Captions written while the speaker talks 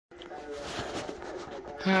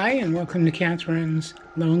Hi, and welcome to Catherine's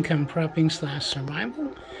Low-Income Prepping /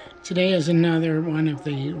 Survival. Today is another one of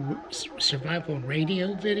the survival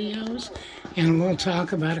radio videos, and we'll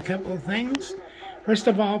talk about a couple of things. First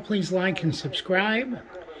of all, please like and subscribe.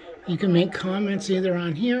 You can make comments either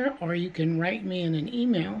on here, or you can write me in an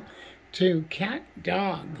email to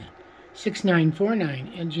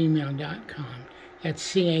catdog6949@gmail.com.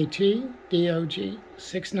 That's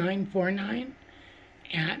CATDOG6949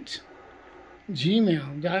 at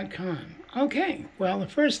gmail.com. Okay, well, the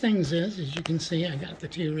first things is, as you can see, I got the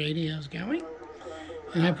two radios going,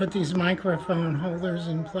 and I put these microphone holders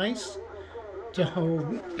in place to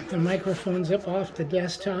hold the microphones up off the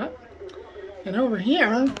desktop. And over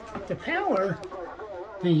here, to power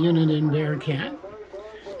the unit in Bearcat,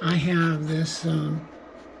 I have this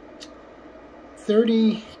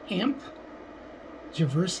 30 amp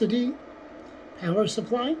Jversity power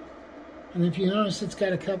supply. And if you notice, it's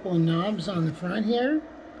got a couple of knobs on the front here,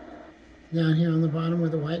 down here on the bottom where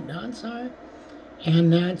the white dots are.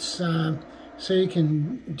 And that's so you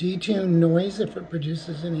can detune noise if it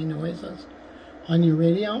produces any noises on your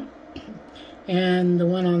radio. And the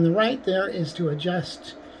one on the right there is to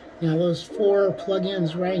adjust. Now those four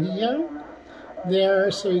plug-ins right here, there,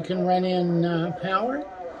 so you can run in power,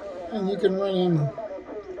 and you can run in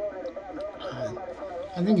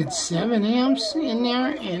I think it's 7 amps in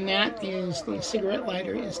there, and that is, the cigarette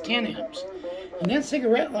lighter is 10 amps. And that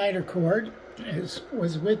cigarette lighter cord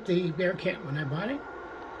was with the Bearcat when I bought it.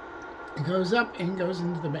 It goes up and goes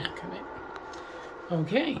into the back of it.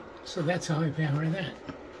 Okay, so that's how I power that.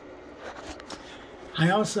 I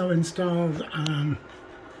also installed,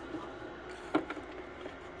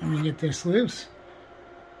 let me get this loose,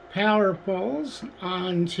 power poles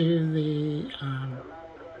onto the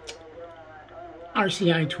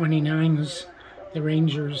RCI 29's, the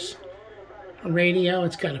Ranger's radio.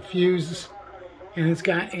 It's got a fuse, and it's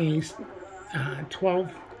got a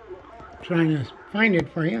 12, trying to find it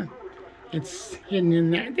for you. It's hidden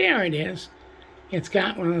in there. There it is. It's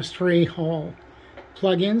got one of those 3-hole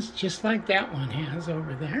plug-ins, just like that one has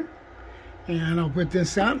over there. And I'll put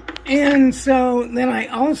this up. And so then I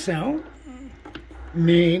also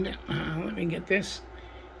made, let me get this,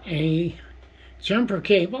 a jumper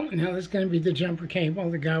cable. Now this is going to be the jumper cable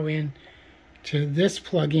to go in to this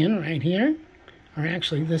plug-in right here, or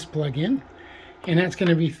actually this plug-in, and that's going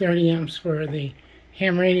to be 30 amps for the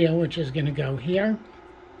ham radio, which is going to go here.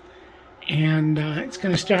 And it's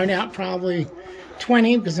going to start out probably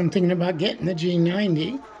 20 because I'm thinking about getting the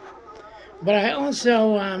G90. But I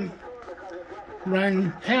also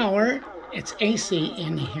run power. It's AC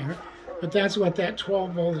in here, but that's what that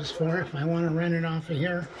 12 volt is for if I want to run it off of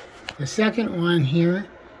here. The second one here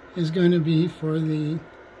is going to be for the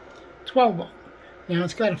 12 volt. Now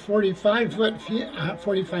it's got a 45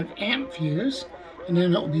 amp fuse, and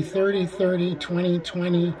then it will be 30, 30, 20,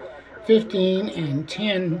 20, 15, and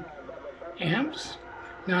 10 amps.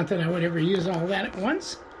 Not that I would ever use all that at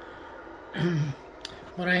once.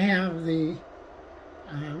 But I have the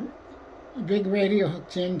big radio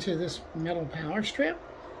hooked into this metal power strip,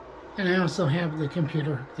 and I also have the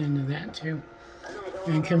computer hooked into that too.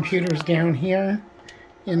 And computer's down here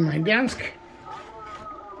in my desk.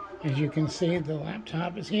 As you can see, the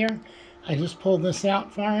laptop is here. I just pulled this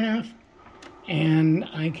out far enough, and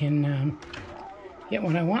I can get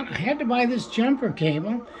what I want. I had to buy this jumper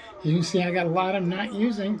cable. As you can see, I got a lot I'm not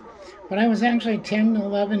using, but I was actually 10 to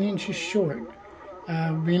 11 inches short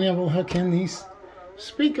being able to hook in these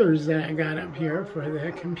speakers that I got up here for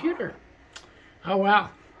the computer. Oh wow.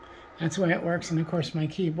 That's the way it works, and of course my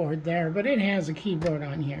keyboard there, but it has a keyboard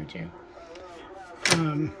on here too.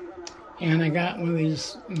 And I got one of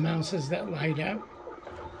these mouses that light up.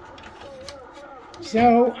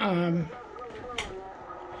 So,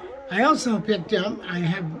 I also picked up, I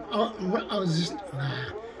have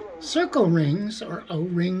circle rings, or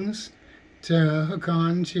O-rings, to hook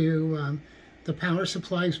on to the power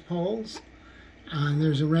supply's poles.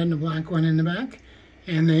 There's a red and a black one in the back,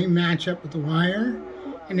 and they match up with the wire.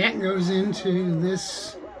 And that goes into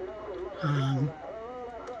this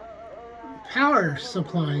power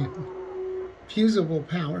supply, fusible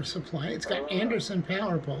power supply. It's got Anderson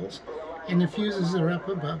power poles, and the fuses are up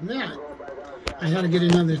above that. I got to get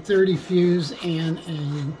another 30 fuse and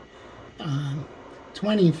a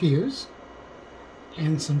 20 fuse,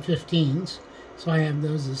 and some 15s, so I have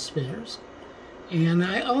those as spares. And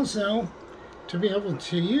I also, to be able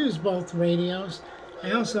to use both radios,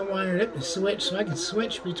 I also wanted it to switch, so I could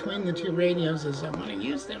switch between the two radios as I want to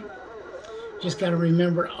use them. Just got to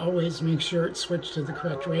remember, always make sure it's switched to the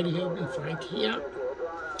correct radio before I key up.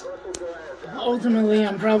 Ultimately,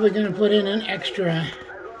 I'm probably going to put in an extra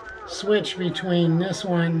switch between this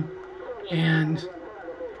one and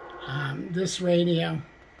this radio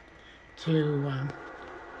to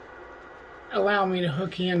allow me to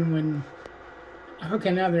hook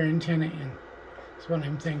another antenna in. That's what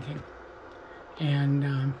I'm thinking.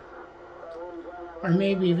 And or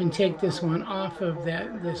maybe even take this one off of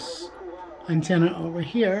this antenna over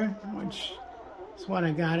here, which is what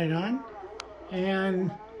I got it on,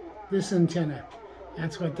 and this antenna.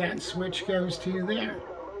 That's what that switch goes to there.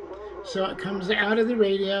 So it comes out of the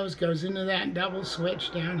radios, goes into that double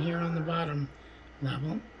switch down here on the bottom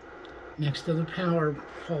level, next to the power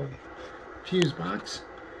pole fuse box,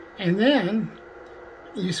 and then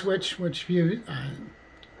you switch which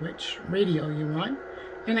radio you want,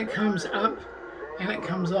 and it comes up, and it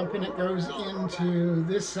goes into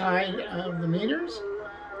this side of the meters,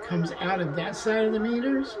 comes out of that side of the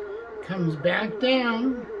meters, comes back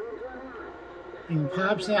down, and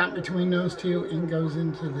pops out between those two and goes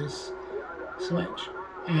into this switch.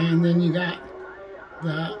 And then you got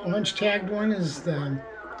the orange tagged one is the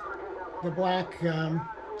black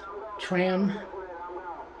tram,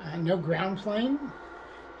 no ground plane,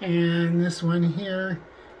 and this one here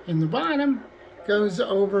in the bottom goes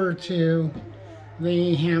over to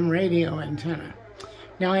the ham radio antenna.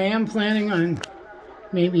 Now I am planning on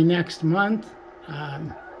maybe next month.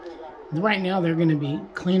 Right now they're going to be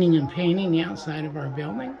cleaning and painting the outside of our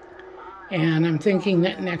building, and I'm thinking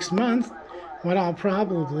that next month what I'll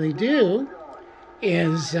probably do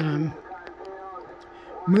is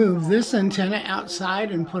move this antenna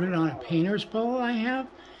outside and put it on a painter's pole I have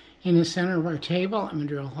in the center of our table. I'm going to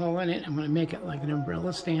drill a hole in it. I'm going to make it like an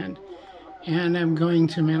umbrella stand, and I'm going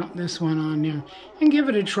to mount this one on there and give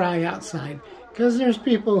it a try outside, because there's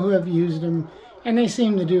people who have used them and they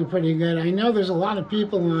seem to do pretty good. I know there's a lot of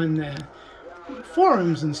people on the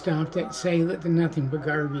forums and stuff that say that they're nothing but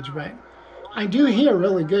garbage, but I do hear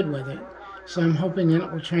really good with it. So I'm hoping that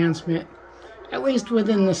it will transmit at least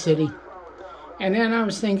within the city. And then I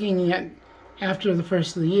was thinking that after the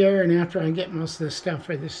first of the year and after I get most of the stuff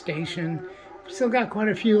for this station, I've still got quite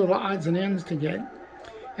a few little odds and ends to get.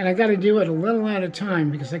 And I got to do it a little at a time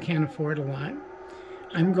because I can't afford a lot.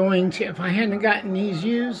 I'm going to, if I hadn't gotten these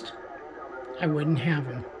used, I wouldn't have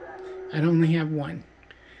them. I'd only have one.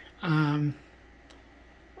 One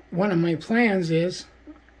of my plans is,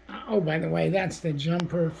 oh, by the way, that's the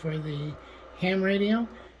jumper for the ham radio.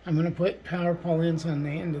 I'm going to put power pole ends on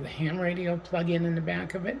the end of the ham radio, plug in the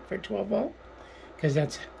back of it for 12 volt, because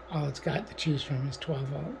that's all it's got to choose from is 12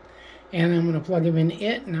 volt. And I'm going to plug them in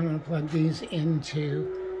it, and I'm going to plug these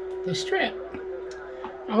into the strip.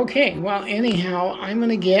 Okay, well, anyhow, I'm going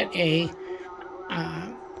to get a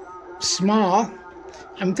small,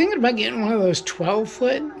 I'm thinking about getting one of those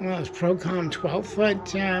 12-foot, one of those Procom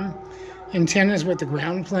 12-foot antennas with the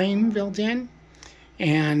ground plane built in.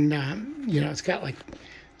 And, you know, it's got like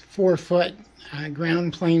 4-foot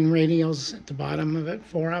ground plane radials at the bottom of it,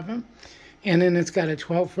 4 of them. And then it's got a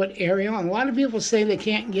 12-foot aerial. And a lot of people say they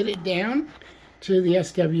can't get it down to the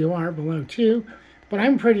SWR below 2. But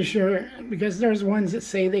I'm pretty sure, because there's ones that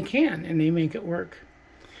say they can, and they make it work.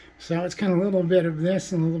 So it's kind of a little bit of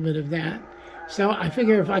this and a little bit of that. So I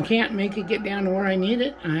figure if I can't make it get down to where I need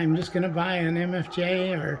it, I'm just going to buy an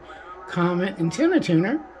MFJ or Comet antenna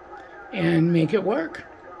tuner and make it work.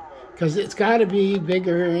 Because it's got to be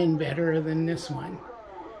bigger and better than this one.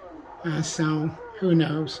 So who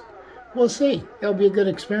knows? We'll see. It'll be a good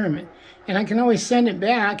experiment. And I can always send it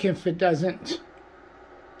back if it doesn't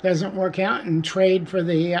work out, and trade for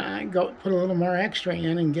the, go put a little more extra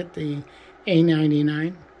in and get the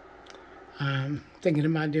A99. Thinking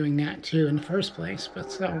about doing that too in the first place,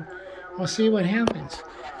 but so we'll see what happens.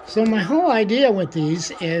 So my whole idea with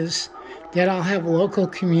these is that I'll have local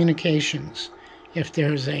communications. If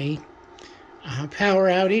there's a power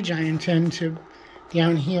outage, I intend to,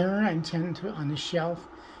 down here, I intend to, on the shelf,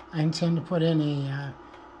 I intend to put in a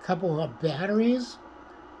couple of batteries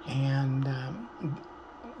and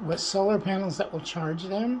with solar panels that will charge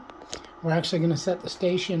them. We're actually going to set the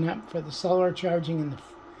station up for the solar charging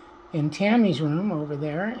in Tammy's room over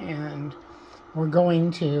there, and we're going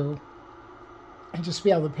to just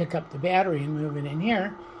be able to pick up the battery and move it in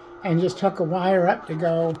here, and just hook a wire up to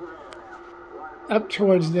go up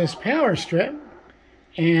towards this power strip,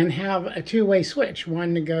 and have a two-way switch,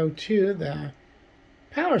 one to go to the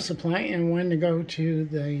power supply and one to go to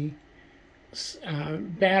the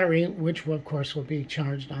battery, which will, of course will be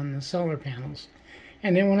charged on the solar panels.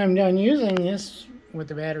 And then when I'm done using this with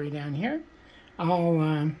the battery down here,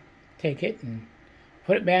 I'll take it and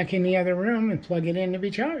put it back in the other room and plug it in to be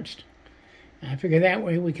charged. I figure that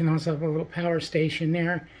way we can also have a little power station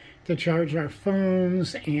there to charge our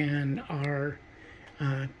phones and our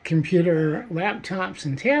computer laptops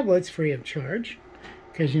and tablets free of charge,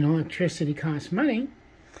 because you know electricity costs money,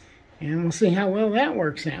 and we'll see how well that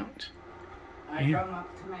works out. I come up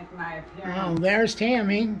to make my appearance. Oh, there's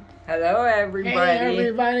Tammy. Hello, everybody. Hey,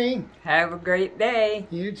 everybody. Have a great day.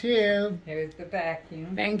 You too. Here's the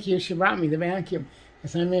vacuum. Thank you. She brought me the vacuum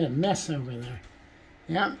because I made a mess over there.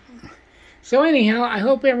 Yep. So anyhow, I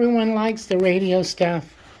hope everyone likes the radio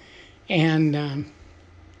stuff, and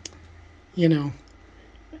you know,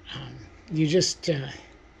 you just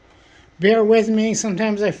bear with me.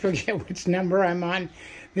 Sometimes I forget which number I'm on.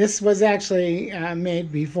 This was actually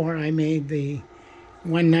made before I made the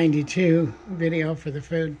 192 video for the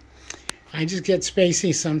food. I just get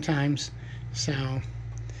spacey sometimes, so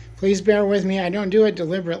please bear with me. I don't do it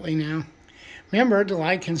deliberately now. Remember to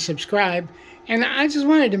like and subscribe. And I just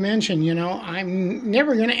wanted to mention, you know, I'm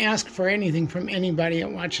never going to ask for anything from anybody that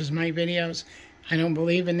watches my videos. I don't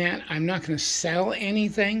believe in that. I'm not going to sell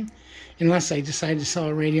anything unless I decide to sell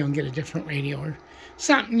a radio and get a different radio or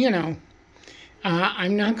something, you know.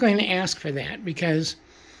 I'm not going to ask for that because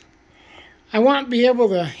I want to be able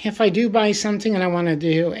to, if I do buy something and I want to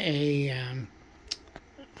do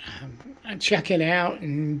check it out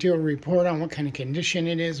and do a report on what kind of condition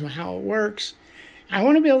it is and how it works, I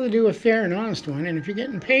want to be able to do a fair and honest one. And if you're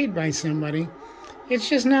getting paid by somebody, it's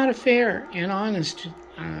just not a fair and honest.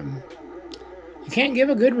 You can't give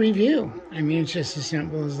a good review. I mean, it's just as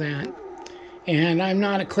simple as that. And I'm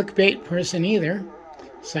not a clickbait person either.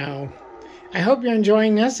 So I hope you're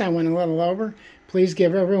enjoying this. I went a little over. Please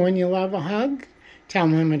give everyone you love a hug. Tell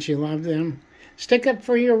them how much you love them. Stick up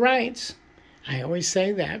for your rights. I always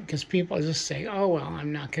say that because people just say, oh, well,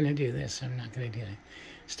 I'm not going to do this. I'm not going to do that.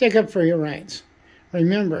 Stick up for your rights.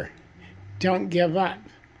 Remember, don't give up.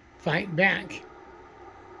 Fight back.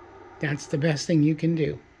 That's the best thing you can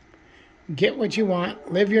do. Get what you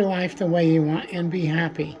want. Live your life the way you want and be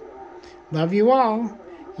happy. Love you all.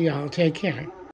 You all take care.